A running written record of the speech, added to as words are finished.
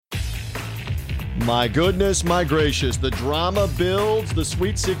My goodness, my gracious. The drama builds, the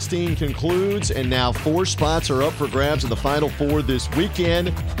Sweet 16 concludes, and now 4 spots are up for grabs in the Final Four this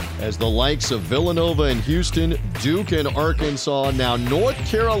weekend as the likes of Villanova and Houston, Duke and Arkansas, now North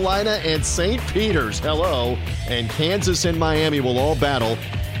Carolina and St. Peter's, hello, and Kansas and Miami will all battle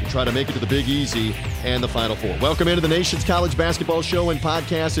to try to make it to the Big Easy and the Final Four. Welcome into the nation's college basketball show and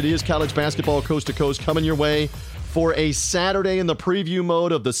podcast. It is College Basketball Coast to Coast coming your way for a Saturday in the preview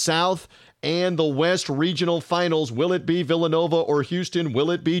mode of the South and the West Regional Finals. Will it be Villanova or Houston?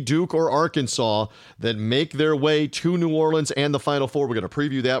 Will it be Duke or Arkansas that make their way to New Orleans and the Final Four? We're going to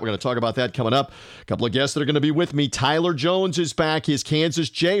preview that. We're going to talk about that coming up. A couple of guests that are going to be with me. Tyler Jones is back. His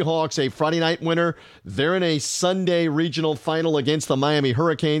Kansas Jayhawks, a Friday night winner. They're in a Sunday regional final against the Miami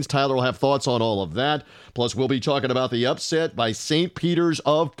Hurricanes. Tyler will have thoughts on all of that. Plus, we'll be talking about the upset by St. Peter's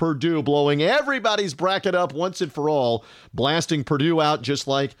of Purdue, blowing everybody's bracket up once and for all, blasting Purdue out just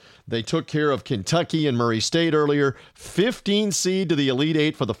like they took care of Kentucky and Murray State earlier. 15 seed to the Elite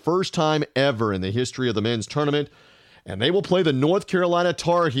Eight for the first time ever in the history of the men's tournament. And they will play the North Carolina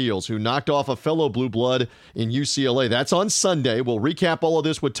Tar Heels, who knocked off a fellow blue blood in UCLA. That's on Sunday. We'll recap all of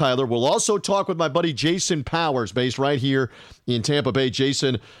this with Tyler. We'll also talk with my buddy Jason Powers, based right here in Tampa Bay.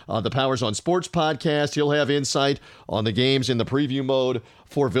 Jason, the Powers on Sports podcast. He'll have insight on the games in the preview mode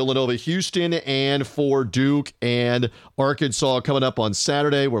for Villanova, Houston, and for Duke and Arkansas coming up on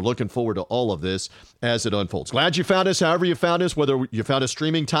Saturday. We're looking forward to all of this as it unfolds. Glad you found us, however you found us, whether you found us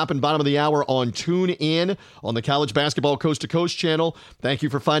streaming top and bottom of the hour on TuneIn on the College Basketball Coast to Coast channel. Thank you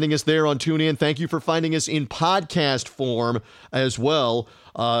for finding us there on TuneIn. Thank you for finding us in podcast form as well.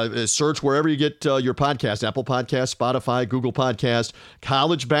 Search wherever you get your podcast, Apple Podcast, Spotify, Google Podcast,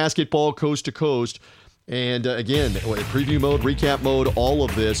 College Basketball Coast to Coast. And again, preview mode, recap mode, all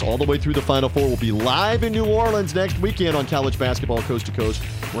of this, all the way through the Final Four will be live in New Orleans next weekend on College Basketball Coast to Coast.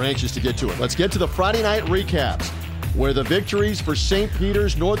 We're anxious to get to it. Let's get to the Friday night recaps, where the victories for St.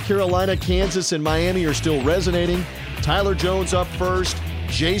 Peter's, North Carolina, Kansas, and Miami are still resonating. Tyler Jones up first,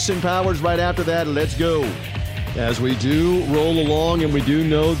 Jason Powers right after that. Let's go. As we do roll along and we do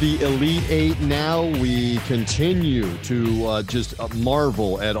know the Elite Eight now, we continue to just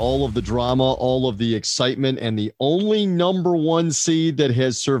marvel at all of the drama, all of the excitement, and the only number 1 seed that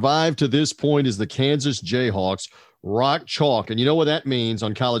has survived to this point is the Kansas Jayhawks. Rock chalk. And you know what that means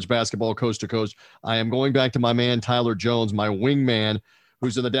on College Basketball Coast to Coast. I am going back to my man Tyler Jones, my wingman,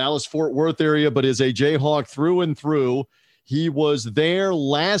 who's in the Dallas-Fort Worth area, but is a Jayhawk through and through. He was there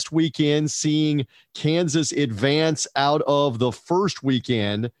last weekend seeing Kansas advance out of the first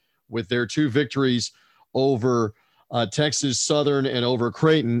weekend with their 2 victories over Texas Southern and over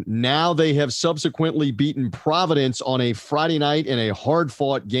Creighton. Now they have subsequently beaten Providence on a Friday night in a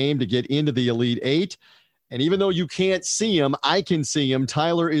hard-fought game to get into the Elite Eight. And even though you can't see him, I can see him.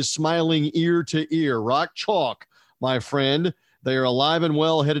 Tyler is smiling ear to ear. Rock chalk, my friend. They are alive and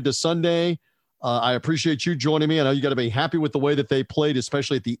well headed to Sunday. I appreciate you joining me. I know you got to be happy with the way that they played,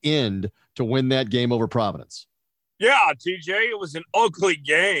 especially at the end, to win that game over Providence. Yeah, TJ, it was an ugly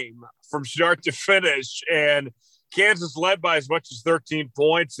game from start to finish, and Kansas led by as much as 13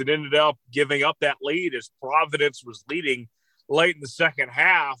 points and ended up giving up that lead as Providence was leading late in the second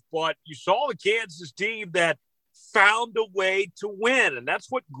half. But you saw the Kansas team that found a way to win, and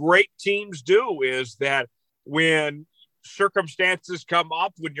that's what great teams do, is that when circumstances come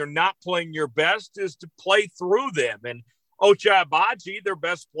up, when you're not playing your best, is to play through them. And Ochai Agbaji, their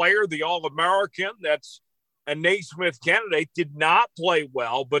best player, the All-American, that's a Naismith candidate, did not play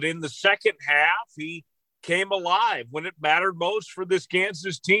well, but in the second half, he came alive when it mattered most for this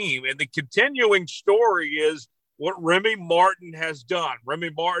Kansas team. And the continuing story is what Remy Martin has done.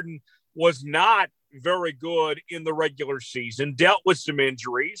 Remy Martin was not very good in the regular season, dealt with some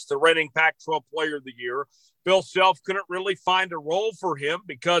injuries, the reigning Pac-12 Player of the Year. Bill Self couldn't really find a role for him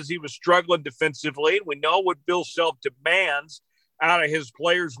because he was struggling defensively. And we know what Bill Self demands out of his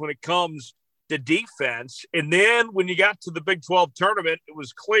players when it comes to defense. And then when you got to the Big 12 tournament, it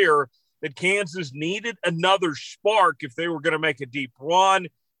was clear that Kansas needed another spark if they were going to make a deep run.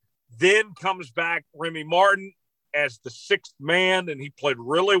 Then comes back Remy Martin as the 6th man, and he played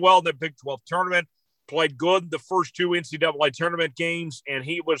really well in the Big 12 tournament. Played good the first 2 NCAA tournament games, and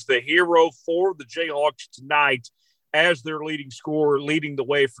he was the hero for the Jayhawks tonight as their leading scorer, leading the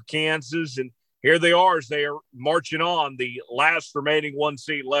way for Kansas. And here they are as they are marching on, the last remaining 1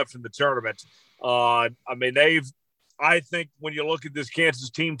 seed left in the tournament. I think when you look at this Kansas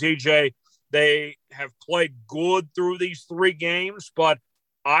team, TJ, they have played good through these 3 games, but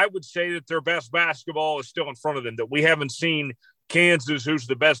I would say that their best basketball is still in front of them, that we haven't seen Kansas, who's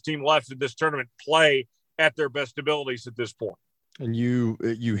the best team left in this tournament, play at their best abilities at this point. And you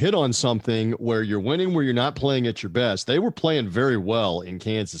hit on something where you're winning where you're not playing at your best. They were playing very well in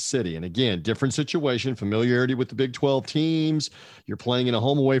Kansas City. And again, different situation, familiarity with the Big 12 teams. You're playing in a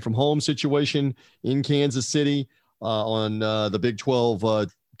home away from home situation in Kansas City on the Big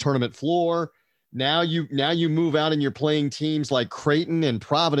 12 tournament floor. Now you move out and you're playing teams like Creighton and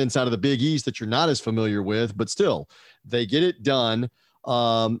Providence out of the Big East that you're not as familiar with, but still they get it done.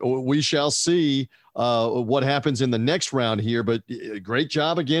 We shall see what happens in the next round here, but great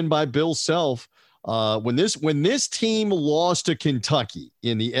job again by Bill Self. When this team lost to Kentucky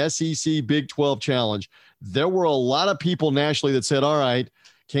in the SEC Big 12 Challenge, there were a lot of people nationally that said, all right,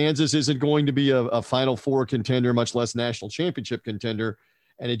 Kansas isn't going to be a Final Four contender, much less national championship contender.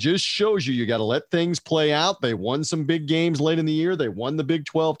 And it just shows you got to let things play out. They won some big games late in the year. They won the Big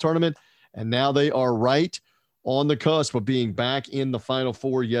 12 tournament, and now they are right on the cusp of being back in the Final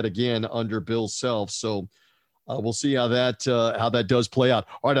Four yet again under Bill Self. So we'll see how that does play out.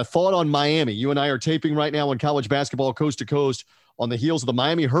 All right, a thought on Miami. You and I are taping right now on college basketball coast to coast on the heels of the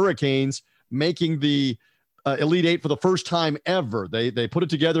Miami Hurricanes making the Elite Eight for the first time ever. They put it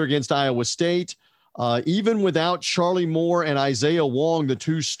together against Iowa State. Even without Charlie Moore and Isaiah Wong, the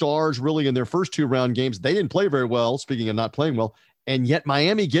two stars really in their first two round games, they didn't play very well, speaking of not playing well. And yet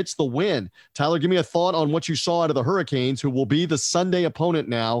Miami gets the win. Tyler, give me a thought on what you saw out of the Hurricanes, who will be the Sunday opponent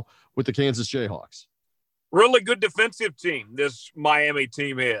now with the Kansas Jayhawks. Really good defensive team, this Miami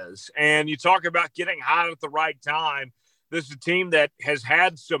team is. And you talk about getting hot at the right time. This is a team that has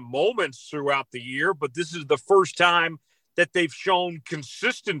had some moments throughout the year, but this is the first time that they've shown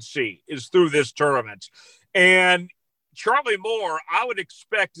consistency is through this tournament. And Charlie Moore, I would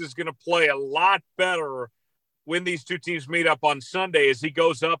expect, is going to play a lot better when these two teams meet up on Sunday as he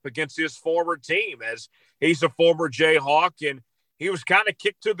goes up against his former team, as he's a former Jayhawk, and he was kind of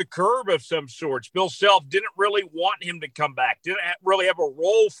kicked to the curb of some sorts. Bill Self didn't really want him to come back, didn't really have a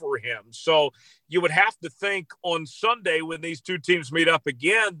role for him. So you would have to think on Sunday when these two teams meet up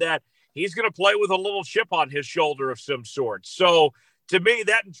again that he's going to play with a little chip on his shoulder of some sort. So to me,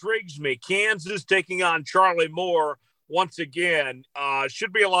 that intrigues me. Kansas taking on Charlie Moore once again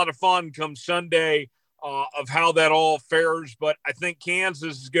should be a lot of fun come Sunday. Of how that all fares, but I think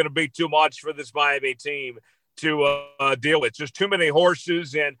Kansas is going to be too much for this Miami team to deal with. Just too many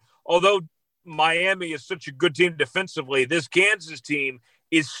horses, and although Miami is such a good team defensively, this Kansas team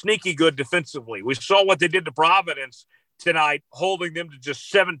is sneaky good defensively. We saw what they did to Providence tonight, holding them to just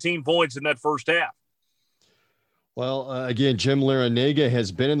 17 points in that first half. Well, again, Jim Larrañaga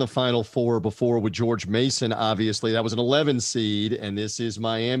has been in the Final Four before with George Mason, obviously. That was an 11 seed, and this is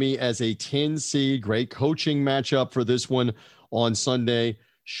Miami as a 10 seed. Great coaching matchup for this one on Sunday.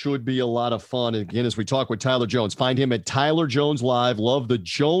 Should be a lot of fun. And again, as we talk with Tyler Jones, find him at Tyler Jones Live. Love the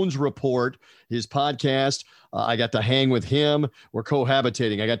Jones Report, his podcast. I got to hang with him. We're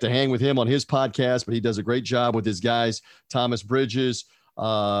cohabitating. I got to hang with him on his podcast, but he does a great job with his guys, Thomas Bridges,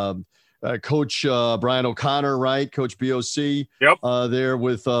 Coach Brian O'Connor, right? Coach BOC, yep. There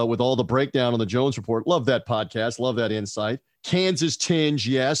with all the breakdown on the Jones Report. Love that podcast. Love that insight. Kansas tinge,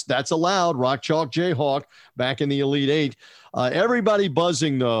 yes, that's allowed. Rock Chalk Jayhawk back in the Elite Eight. Everybody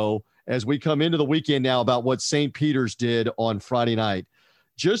buzzing, though, as we come into the weekend now about what St. Peter's did on Friday night.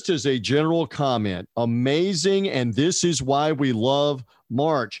 Just as a general comment, amazing, and this is why we love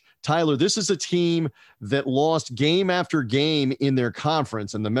March. Tyler, this is a team that lost game after game in their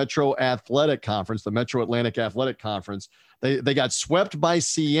conference, in the Metro Athletic Conference, the Metro Atlantic Athletic Conference. They got swept by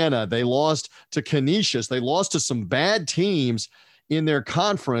Siena. They lost to Canisius. They lost to some bad teams in their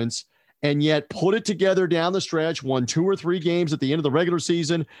conference, and yet put it together down the stretch, won 2 or 3 games at the end of the regular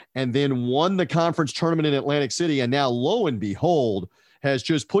season, and then won the conference tournament in Atlantic City. And now, lo and behold, has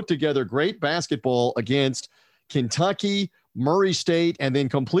just put together great basketball against Kentucky, Murray State, and then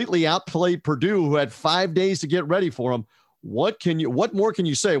completely outplayed Purdue, who had 5 days to get ready for them. What more can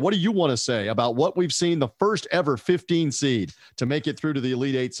you say? What do you want to say about what we've seen, the first ever 15 seed to make it through to the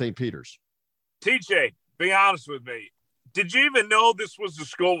Elite Eight, St. Peter's? TJ, be honest with me. Did you even know this was the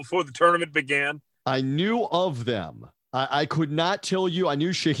school before the tournament began? I knew of them. I could not tell you. I knew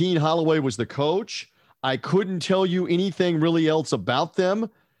Shaheen Holloway was the coach. I couldn't tell you anything really else about them.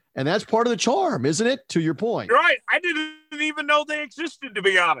 And that's part of the charm, isn't it? To your point. You're right. I didn't even know they existed, to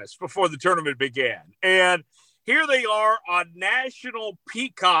be honest, before the tournament began. And here they are on National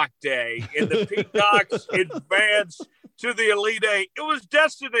Peacock Day, and the Peacocks advance to the Elite Eight. It was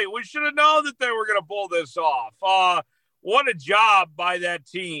destiny. We should have known that they were going to pull this off. What a job by that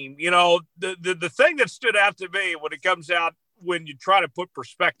team. You know, the thing that stood out to me when it comes out, when you try to put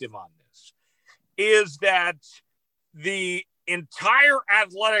perspective on this, is that the entire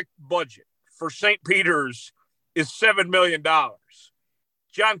athletic budget for St. Peter's is $7 million.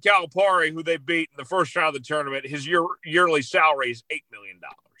 John Calipari, who they beat in the first round of the tournament, his yearly salary is $8 million.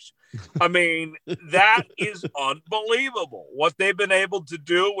 I mean, that is unbelievable what they've been able to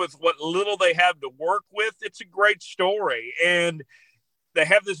do with what little they have to work with. It's a great story. And they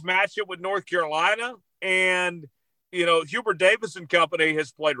have this matchup with North Carolina. And, you know, Hubert Davis and company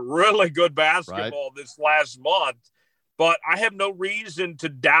has played really good basketball this last month. But I have no reason to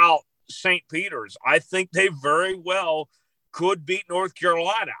doubt St. Peter's. I think they very well could beat North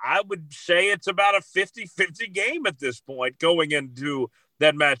Carolina. I would say it's about a 50-50 game at this point going into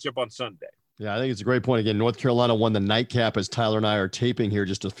that matchup on Sunday. Yeah, I think it's a great point. Again, North Carolina won the nightcap, as Tyler and I are taping here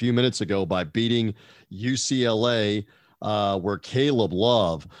just a few minutes ago, by beating UCLA, where Caleb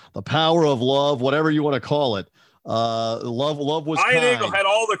Love, the power of love, whatever you want to call it, love was Ian Eagle had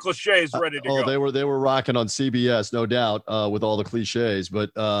all the cliches ready to go. They were rocking on CBS, no doubt, with all the cliches. But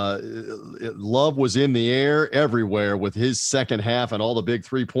Love was in the air everywhere with his second half and all the big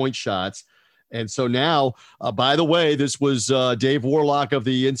 3-point shots. And so now, by the way, this was Dave Warlock of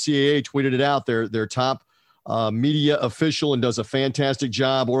the NCAA tweeted it out. Their top media official, and does a fantastic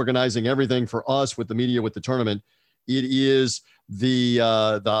job organizing everything for us with the media with the tournament. It is the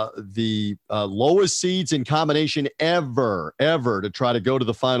lowest seeds in combination ever to try to go to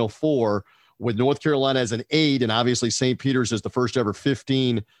the Final Four, with North Carolina as an 8, and obviously St. Peter's as the first ever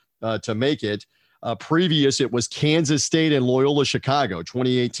 15 to make it. Previous, it was Kansas State and Loyola Chicago,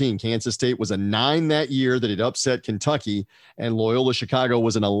 2018. Kansas State was a 9 that year that had upset Kentucky, and Loyola Chicago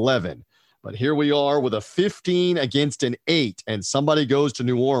was an 11. But here we are with a 15 against an 8, and somebody goes to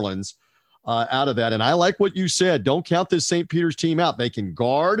New Orleans out of that. And I like what you said. Don't count this St. Peter's team out. They can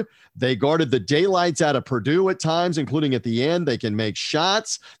guard. They guarded the daylights out of Purdue at times, including at the end. They can make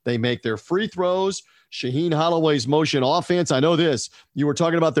shots. They make their free throws. Shaheen Holloway's motion offense. I know this. You were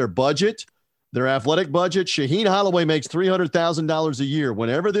talking about their budget. Their athletic budget. Shaheen Holloway makes $300,000 a year.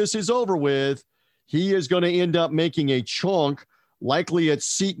 Whenever this is over with, he is going to end up making a chunk, likely at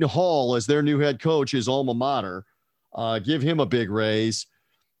Seton Hall as their new head coach, his alma mater. Give him a big raise.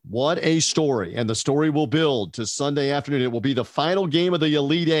 What a story. And the story will build to Sunday afternoon. It will be the final game of the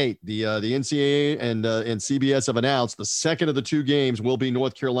Elite Eight. The NCAA and CBS have announced the second of the 2 games will be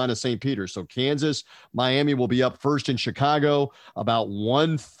North Carolina, St. Peter's. So Kansas, Miami will be up first in Chicago about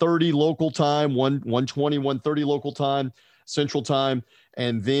 1:30 local time, 1:20, 1:30 local time, Central Time.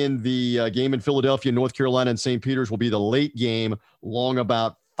 And then the game in Philadelphia, North Carolina, and St. Peter's will be the late game, long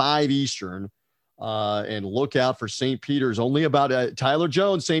about 5 Eastern. And look out for St. Peter's. Only about Tyler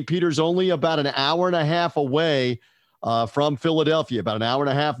Jones. St. Peter's only about an hour and a half away from Philadelphia, about an hour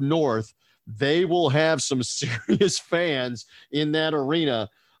and a half north. They will have some serious fans in that arena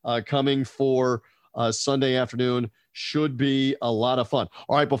coming for Sunday afternoon. Should be a lot of fun.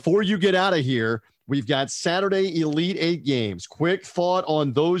 All right, before you get out of here, we've got Saturday Elite Eight games. Quick thought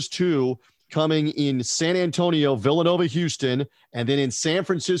on those 2 coming in San Antonio, Villanova, Houston, and then in San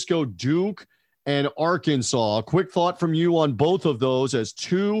Francisco, Duke and Arkansas. Quick thought from you on both of those, as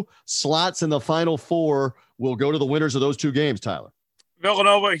 2 slots in the Final Four will go to the winners of those 2 games, Tyler.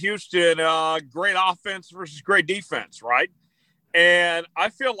 Villanova, Houston, great offense versus great defense, right? And I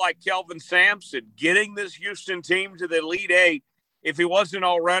feel like Kelvin Sampson getting this Houston team to the Elite Eight, if he wasn't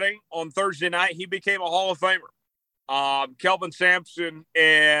already, on Thursday night, he became a Hall of Famer. Kelvin Sampson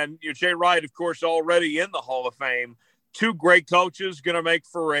and Jay Wright, of course, already in the Hall of Fame. 2 great coaches, going to make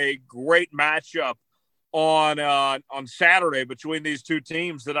for a great matchup on Saturday between these 2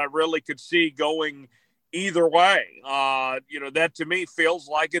 teams that I really could see going either way. That to me feels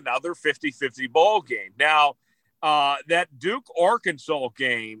like another 50-50 ball game. Now, that Duke-Arkansas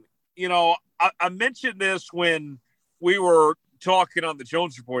game, I mentioned this when we were talking on the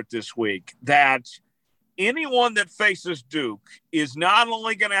Jones Report this week, that anyone that faces Duke is not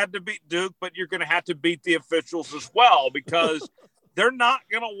only going to have to beat Duke, but you're going to have to beat the officials as well, because they're not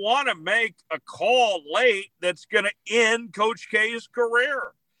going to want to make a call late that's going to end Coach K's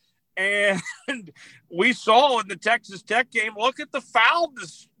career. And we saw in the Texas Tech game, look at the foul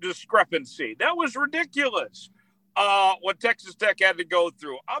discrepancy. That was ridiculous, what Texas Tech had to go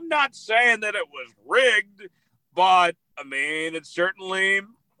through. I'm not saying that it was rigged, but, I mean, it certainly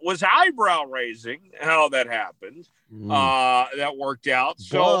 – was eyebrow raising how that happened. That worked out.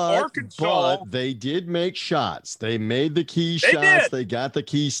 So Arkansas, but they did make shots. They made the key shots. They got the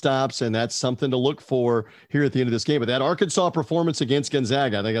key stops, and that's something to look for here at the end of this game. But that Arkansas performance against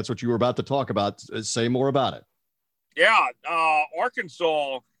Gonzaga, I think that's what you were about to talk about. Say more about it. Yeah,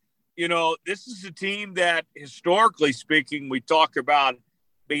 Arkansas. This is a team that, historically speaking, we talk about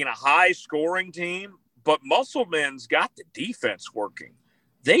being a high-scoring team, but Musselman's got the defense working.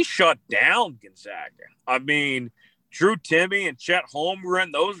 they shut down Gonzaga. I mean, Drew Timme and Chet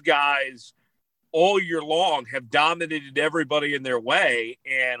Holmgren, those guys all year long have dominated everybody in their way.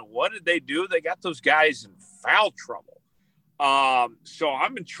 And what did they do? They got those guys in foul trouble. So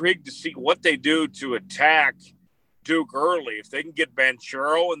I'm intrigued to see what they do to attack Duke early. If they can get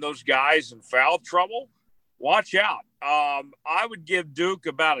Banchero and those guys in foul trouble, watch out. I would give Duke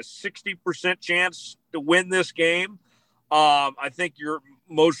about a 60% chance to win this game. I think your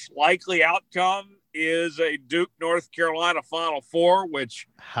most likely outcome is a Duke North Carolina Final Four, which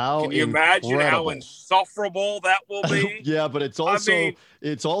can you imagine how insufferable that will be? Yeah, but it's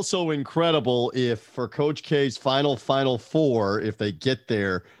also incredible if for Coach K's final four, if they get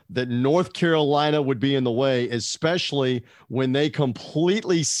there, that North Carolina would be in the way, especially when they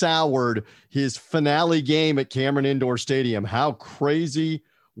completely soured his finale game at Cameron Indoor Stadium. How crazy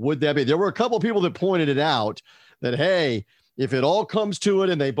would that be? There were a couple of people that pointed it out that, hey, if it all comes to it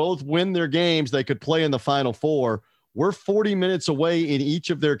and they both win their games, they could play in the Final Four. We're 40 minutes away in each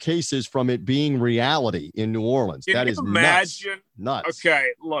of their cases from it being reality in New Orleans. Can that you is imagine? Nuts. Okay,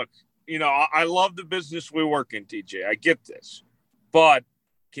 look, I love the business we work in, TJ. I get this. But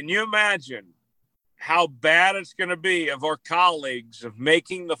can you imagine how bad it's going to be of our colleagues of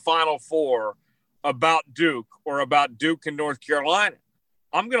making the Final Four about Duke or about Duke and North Carolina?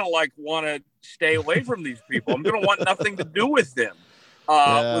 I'm going to want to stay away from these people. I'm going to want nothing to do with them,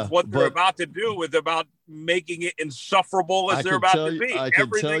 with what they're about to do, about making it insufferable as they're about to be.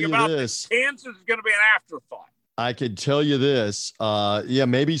 Everything about this Kansas is going to be an afterthought. I could tell you this.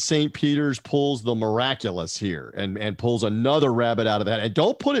 Maybe St. Peter's pulls the miraculous here and pulls another rabbit out of that. And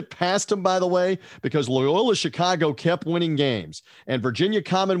don't put it past them, by the way, because Loyola Chicago kept winning games and Virginia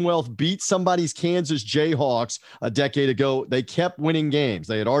Commonwealth beat somebody's Kansas Jayhawks a decade ago. They kept winning games.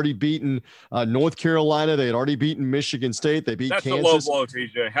 They had already beaten North Carolina. They had already beaten Michigan State. They beat Kansas. That's a low blow,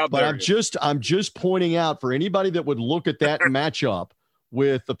 TJ. How dare you? I'm just pointing out for anybody that would look at that matchup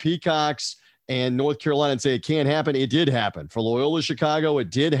with the Peacocks and North Carolina and say it can't happen. It did happen. For Loyola Chicago, it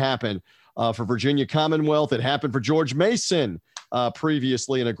did happen. For Virginia Commonwealth, it happened for George Mason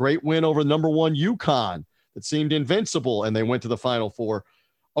previously in a great win over number one UConn that seemed invincible, and they went to the Final Four.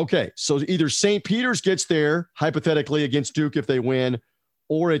 Okay, so either St. Peter's gets there, hypothetically, against Duke if they win,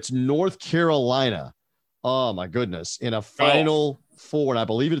 or it's North Carolina. Oh, my goodness. In a Final Four, and I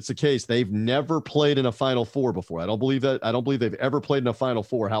believe it's the case. They've never played in a Final Four before. I don't believe they've ever played in a Final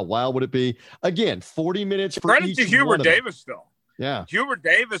Four. How wild would it be? Again, 40 minutes for credit each to Hubert Davis, though. Yeah. Hubert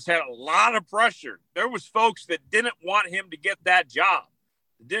Davis had a lot of pressure. There was folks that didn't want him to get that job.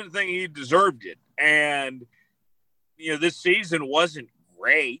 Didn't think he deserved it. And, this season wasn't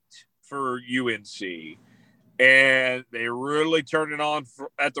great for UNC. And they really turned it on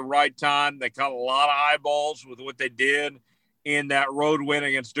at the right time. They caught a lot of eyeballs with what they did in that road win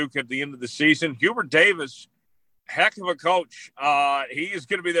against Duke at the end of the season. Hubert Davis, heck of a coach. He is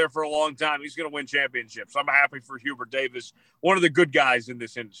going to be there for a long time. He's going to win championships. I'm happy for Hubert Davis, one of the good guys in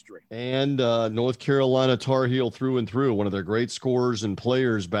this industry. And North Carolina Tar Heel through and through, one of their great scorers and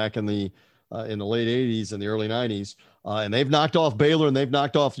players back in the late 80s and the early 90s. And they've knocked off Baylor and they've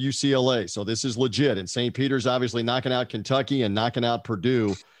knocked off UCLA. So this is legit. And St. Peter's obviously knocking out Kentucky and knocking out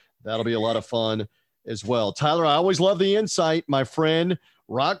Purdue. That'll be a lot of fun as well. Tyler, I always love the insight, my friend.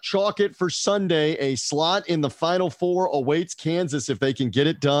 Rock chalk it for Sunday. A slot in the Final Four awaits Kansas if they can get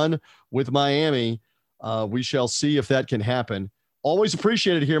it done with Miami. We shall see if that can happen. Always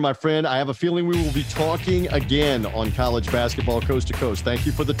appreciate it here, my friend. I have a feeling we will be talking again on college basketball coast to coast. Thank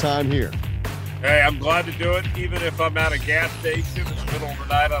you for the time here. Hey, I'm glad to do it, even if I'm at a gas station in the middle of the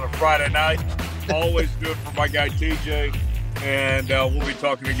night on a Friday night. Always do it for my guy TJ. And we'll be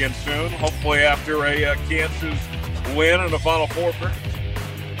talking again soon, hopefully after a Kansas win in the Final Four.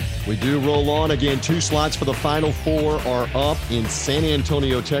 We do roll on again. 2 slots for the Final Four are up in San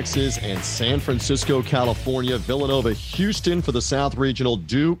Antonio, Texas, and San Francisco, California. Villanova, Houston for the South Regional.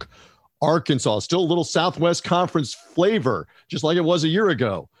 Duke, Arkansas. Still a little Southwest Conference flavor, just like it was a year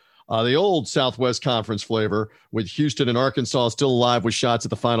ago. The old Southwest Conference flavor with Houston and Arkansas still alive with shots at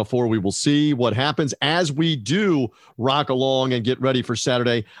the Final Four. We will see what happens as we do rock along and get ready for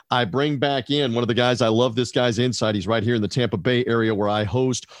Saturday. I bring back in one of the guys. I love this guy's insight. He's right here in the Tampa Bay area where I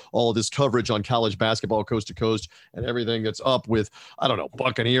host all of this coverage on college basketball coast to coast and everything that's up with,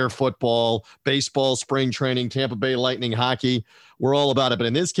 Buccaneer football, baseball, spring training, Tampa Bay Lightning hockey. We're all about it. But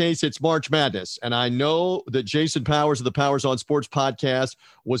in this case, it's March Madness. And I know that Jason Powers of the Powers on Sports podcast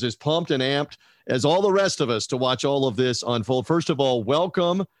was as pumped and amped as all the rest of us to watch all of this unfold. First of all,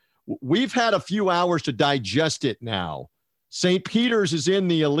 welcome. We've had a few hours to digest it now. St. Peter's is in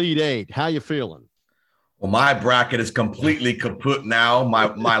the Elite Eight. How you feeling? Well, my bracket is completely kaput now.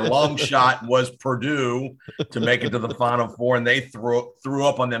 My long shot was Purdue to make it to the Final Four, and they threw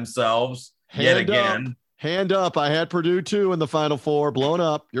up on themselves yet again. Hand up. I had Purdue too in the Final Four, blown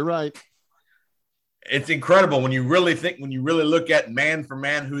up. You're right. It's incredible when you really look at man for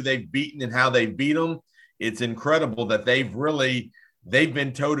man who they've beaten and how they beat them. It's incredible that they've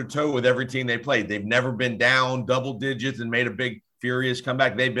been toe to toe with every team they played. They've never been down double digits and made a big furious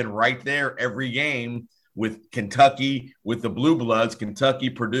comeback. They've been right there every game with Kentucky, with the Blue Bloods, Kentucky,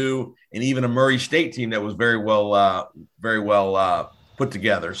 Purdue, and even a Murray State team that was very well put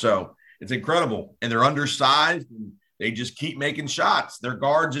together. So it's incredible. And they're undersized. And they just keep making shots. Their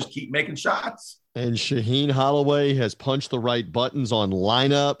guards just keep making shots. And Shaheen Holloway has punched the right buttons on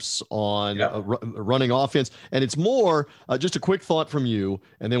lineups, on running offense. And it's more, just a quick thought from you,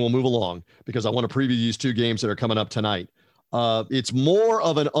 and then we'll move along because I want to preview these two games that are coming up tonight. It's more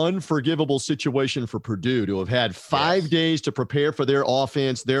of an unforgivable situation for Purdue to have had 5 days to prepare for their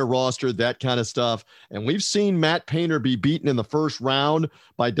offense, their roster, that kind of stuff. And we've seen Matt Painter be beaten in the first round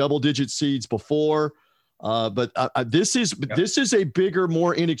by double-digit seeds before. But this is a bigger,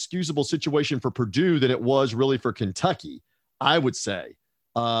 more inexcusable situation for Purdue than it was really for Kentucky, I would say.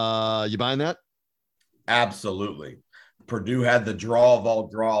 You buying that? Absolutely. Purdue had the draw of all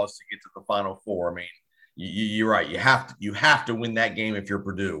draws to get to the Final Four. I mean, you're right. You have to win that game if you're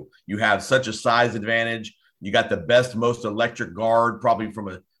Purdue. You have such a size advantage. You got the best, most electric guard, probably from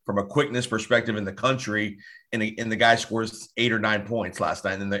a quickness perspective in the country. And the guy scores 8 or 9 points last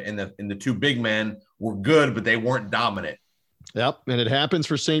night. And the two big men were good, but they weren't dominant. Yep, and it happens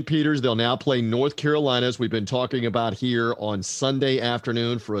for St. Peter's. They'll now play North Carolina, as we've been talking about here, on Sunday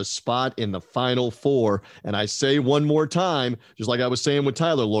afternoon for a spot in the Final Four. And I say one more time, just like I was saying with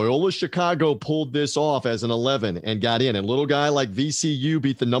Tyler, Loyola Chicago pulled this off as an 11 and got in. And little guy like VCU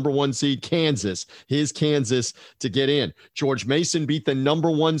beat the number 1 seed Kansas, his Kansas, to get in. George Mason beat the number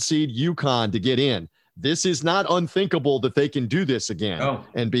 1 seed UConn to get in. This is not unthinkable that they can do this again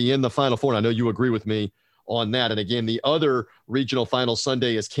and be in the Final Four. And I know you agree with me on that. And again, the other regional final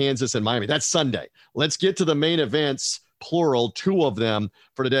Sunday is Kansas and Miami. That's Sunday. Let's get to the main events, plural, 2 of them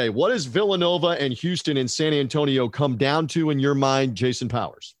for today. What does Villanova and Houston and San Antonio come down to in your mind, Jason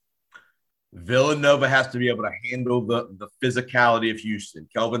Powers? Villanova has to be able to handle the physicality of Houston.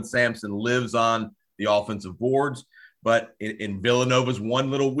 Kelvin Sampson lives on the offensive boards, but in Villanova's one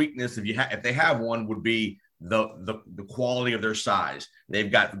little weakness, if they have one, would be the quality of their size.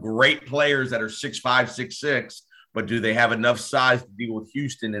 They've got great players that are 6'5", 6'6", but do they have enough size to deal with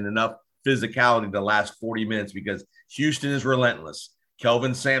Houston and enough physicality to last 40 minutes? Because Houston is relentless.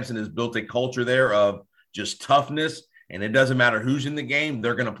 Kelvin Sampson has built a culture there of just toughness, and it doesn't matter who's in the game.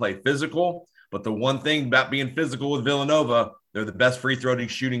 They're going to play physical. But the one thing about being physical with Villanova, they're the best free throw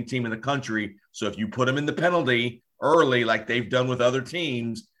shooting team in the country. So if you put them in the penalty early, like they've done with other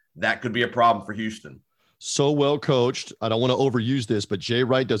teams, that could be a problem for Houston. So well coached. I don't want to overuse this, but Jay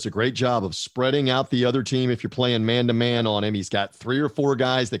Wright does a great job of spreading out the other team. If you're playing man-to-man on him, he's got 3 or 4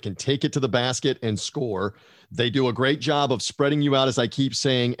 guys that can take it to the basket and score. They do a great job of spreading you out, as I keep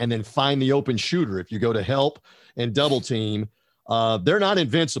saying, and then find the open shooter. If you go to help and double team, they're not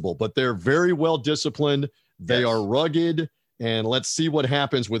invincible, but they're very well disciplined. They are rugged. And let's see what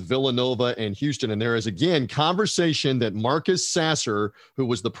happens with Villanova and Houston. And there is, again, conversation that Marcus Sasser, who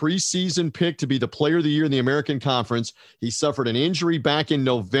was the preseason pick to be the player of the year in the American Conference, he suffered an injury back in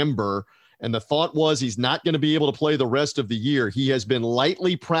November. And the thought was he's not going to be able to play the rest of the year. He has been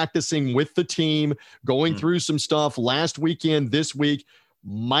lightly practicing with the team, going through some stuff last weekend, this week.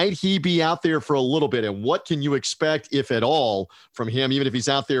 Might he be out there for a little bit? And what can you expect, if at all, from him, even if he's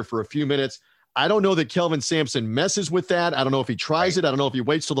out there for a few minutes? I don't know that Kelvin Sampson messes with that. I don't know if he tries it. I don't know if he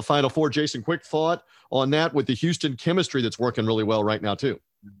waits till the Final Four. Jason, quick thought on that with the Houston chemistry that's working really well right now, too.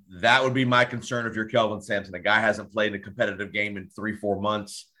 That would be my concern if you're Kelvin Sampson. The guy hasn't played a competitive game in 3-4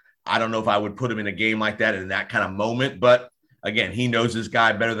 months. I don't know if I would put him in a game like that in that kind of moment. But, again, he knows his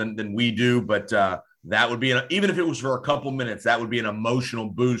guy better than we do. But that would be, even if it was for a couple minutes, that would be an emotional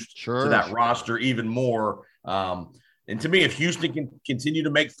boost to that roster even more. And to me, if Houston can continue to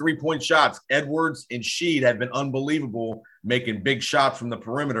make 3-point shots, Edwards and Sheed have been unbelievable making big shots from the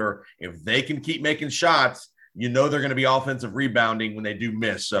perimeter. If they can keep making shots, you know they're going to be offensive rebounding when they do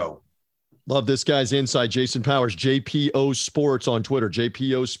miss. So, love this guy's insight. Jason Powers, JPO Sports on Twitter,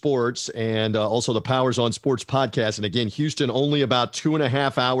 JPO Sports, and also the Powers on Sports podcast. And again, Houston only about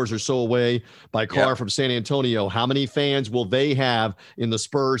 2.5 hours or so away by car from San Antonio. How many fans will they have in the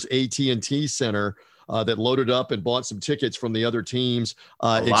Spurs AT&T Center that loaded up and bought some tickets from the other teams,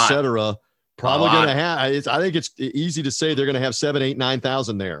 et cetera? Probably going to have, I think it's easy to say they're going to have 7,000, 8,000,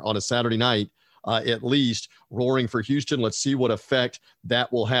 9,000 there on a Saturday night. at least, roaring for Houston. Let's see what effect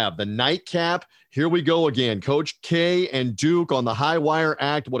that will have. The nightcap, here we go again. Coach K and Duke on the high wire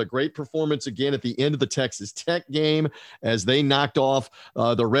act. What a great performance again at the end of the Texas Tech game as they knocked off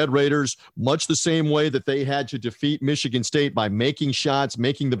the Red Raiders, much the same way that they had to defeat Michigan State by making shots,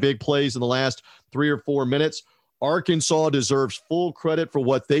 making the big plays in the last 3 or 4 minutes. Arkansas deserves full credit for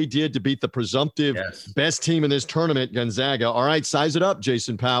what they did to beat the presumptive best team in this tournament, Gonzaga. All right, size it up,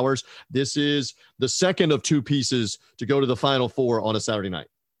 Jason Powers. This is the second of 2 pieces to go to the Final Four on a Saturday night.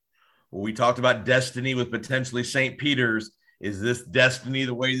 Well, we talked about destiny with potentially St. Peter's. Is this destiny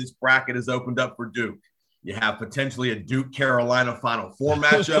the way this bracket is opened up for Duke? You have potentially a Duke-Carolina Final Four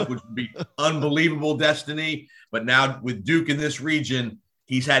matchup, which would be unbelievable destiny. But now with Duke in this region,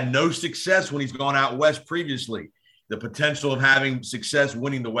 he's had no success when he's gone out west previously. The potential of having success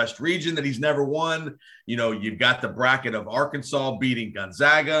winning the West region that he's never won. You know, you've got the bracket of Arkansas beating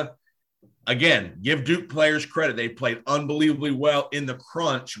Gonzaga. Again, give Duke players credit. They played unbelievably well in the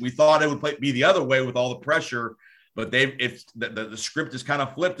crunch. We thought it would be the other way with all the pressure, but the script is kind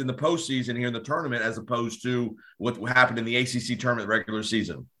of flipped in the postseason here in the tournament as opposed to what happened in the ACC tournament regular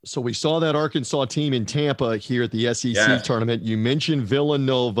season. So we saw that Arkansas team in Tampa here at the SEC tournament. You mentioned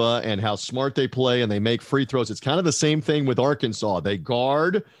Villanova and how smart they play and they make free throws. It's kind of the same thing with Arkansas. They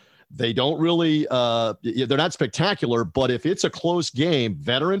guard. They don't really they're not spectacular, but if it's a close game,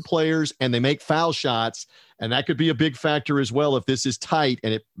 veteran players, and they make foul shots, and that could be a big factor as well if this is tight,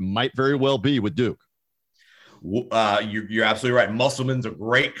 and it might very well be with Duke. You're absolutely right. Musselman's a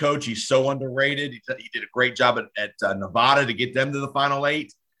great coach. He's so underrated. He did a great job at Nevada to get them to the Final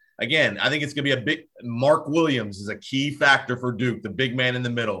 8. Again, I think it's going to be a big – Mark Williams is a key factor for Duke, the big man in the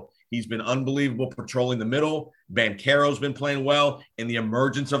middle. He's been unbelievable patrolling the middle. Banchero's been playing well. And the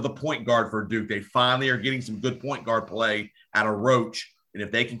emergence of the point guard for Duke. They finally are getting some good point guard play out of Roach. And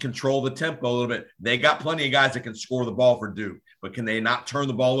if they can control the tempo a little bit, they got plenty of guys that can score the ball for Duke. But can they not turn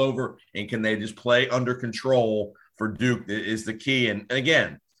the ball over, and can they just play under control for Duke is the key. And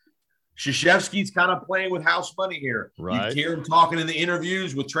again, Krzyzewski's kind of playing with house money here. Right. You hear him talking in the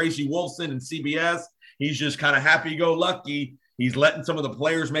interviews with Tracy Wolfson and CBS. He's just kind of happy-go-lucky. He's letting some of the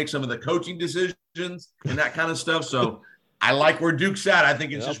players make some of the coaching decisions and that kind of stuff. So I like where Duke's at. I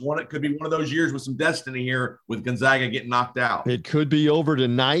think it's just it could be one of those years with some destiny here with Gonzaga getting knocked out. It could be over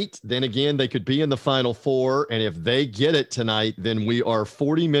tonight. Then again, they could be in the Final Four. And if they get it tonight, then we are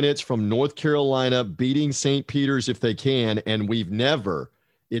 40 minutes from North Carolina beating St. Peter's if they can. And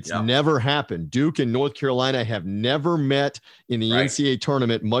it's never happened. Duke and North Carolina have never met in the NCAA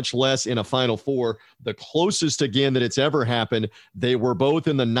tournament, much less in a Final Four. The closest, again, that it's ever happened, they were both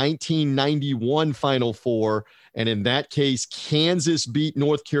in the 1991 Final Four. And in that case, Kansas beat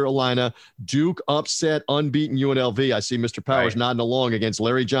North Carolina. Duke upset unbeaten UNLV. I see Mr. Powers nodding along against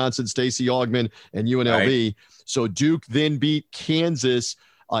Larry Johnson, Stacey Augmon, and UNLV. Right. So Duke then beat Kansas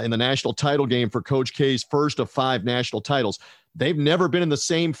in the national title game for Coach K's first of 5 national titles. They've never been in the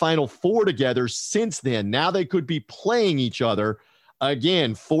same Final Four together since then. Now they could be playing each other.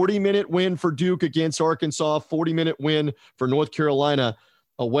 Again, 40-minute win for Duke against Arkansas, 40-minute win for North Carolina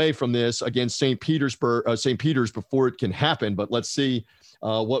away from this against St. Peter's before it can happen. But let's see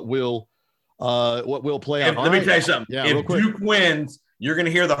what will play out. Let me tell you something. If Duke wins, you're going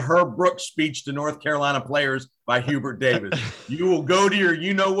to hear the Herb Brooks speech to North Carolina players by Hubert Davis. You will go to your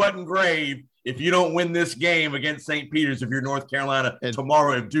you-know-what grave if you don't win this game against St. Peter's, if you're North Carolina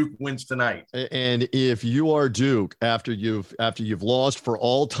tomorrow, if Duke wins tonight. And if you are Duke, after you've lost for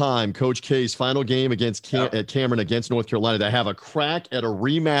all time, Coach K's final game against at Cameron against North Carolina, to have a crack at a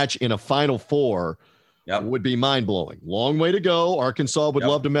rematch in a Final Four would be mind-blowing. Long way to go. Arkansas would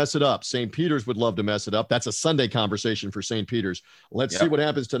love to mess it up. St. Peter's would love to mess it up. That's a Sunday conversation for St. Peter's. Let's see what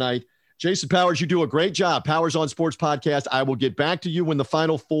happens tonight. Jason Powers, you do a great job. Powers on Sports Podcast. I will get back to you when the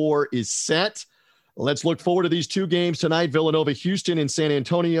Final Four is set. Let's look forward to these 2 games tonight. Villanova, Houston, and San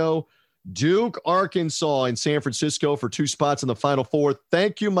Antonio. Duke, Arkansas, and San Francisco for 2 spots in the Final Four.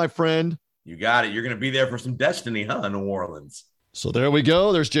 Thank you, my friend. You got it. You're going to be there for some destiny, huh, New Orleans? So there we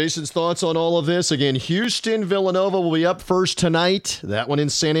go. There's Jason's thoughts on all of this. Again, Houston, Villanova will be up first tonight. That one in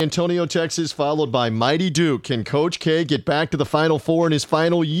San Antonio, Texas, followed by mighty Duke. Can Coach K get back to the Final Four in his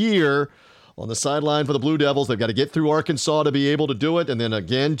final year? On the sideline for the Blue Devils, they've got to get through Arkansas to be able to do it. And then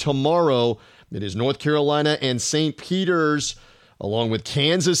again tomorrow, it is North Carolina and St. Peter's, along with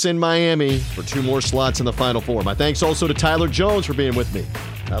Kansas and Miami for 2 more slots in the Final Four. My thanks also to Tyler Jones for being with me.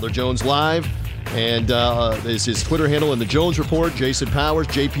 Tyler Jones Live. And is his Twitter handle in the Jones Report. Jason Powers,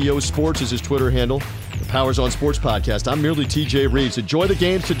 JPO Sports is his Twitter handle. The Powers on Sports podcast. I'm merely TJ Reeves. Enjoy the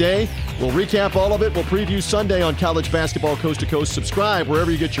games today. We'll recap all of it. We'll preview Sunday on college basketball coast to coast. Subscribe wherever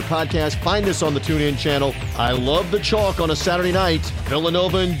you get your podcast. Find us on the TuneIn channel. I love the chalk on a Saturday night.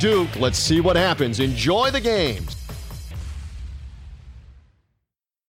 Villanova and Duke. Let's see what happens. Enjoy the games.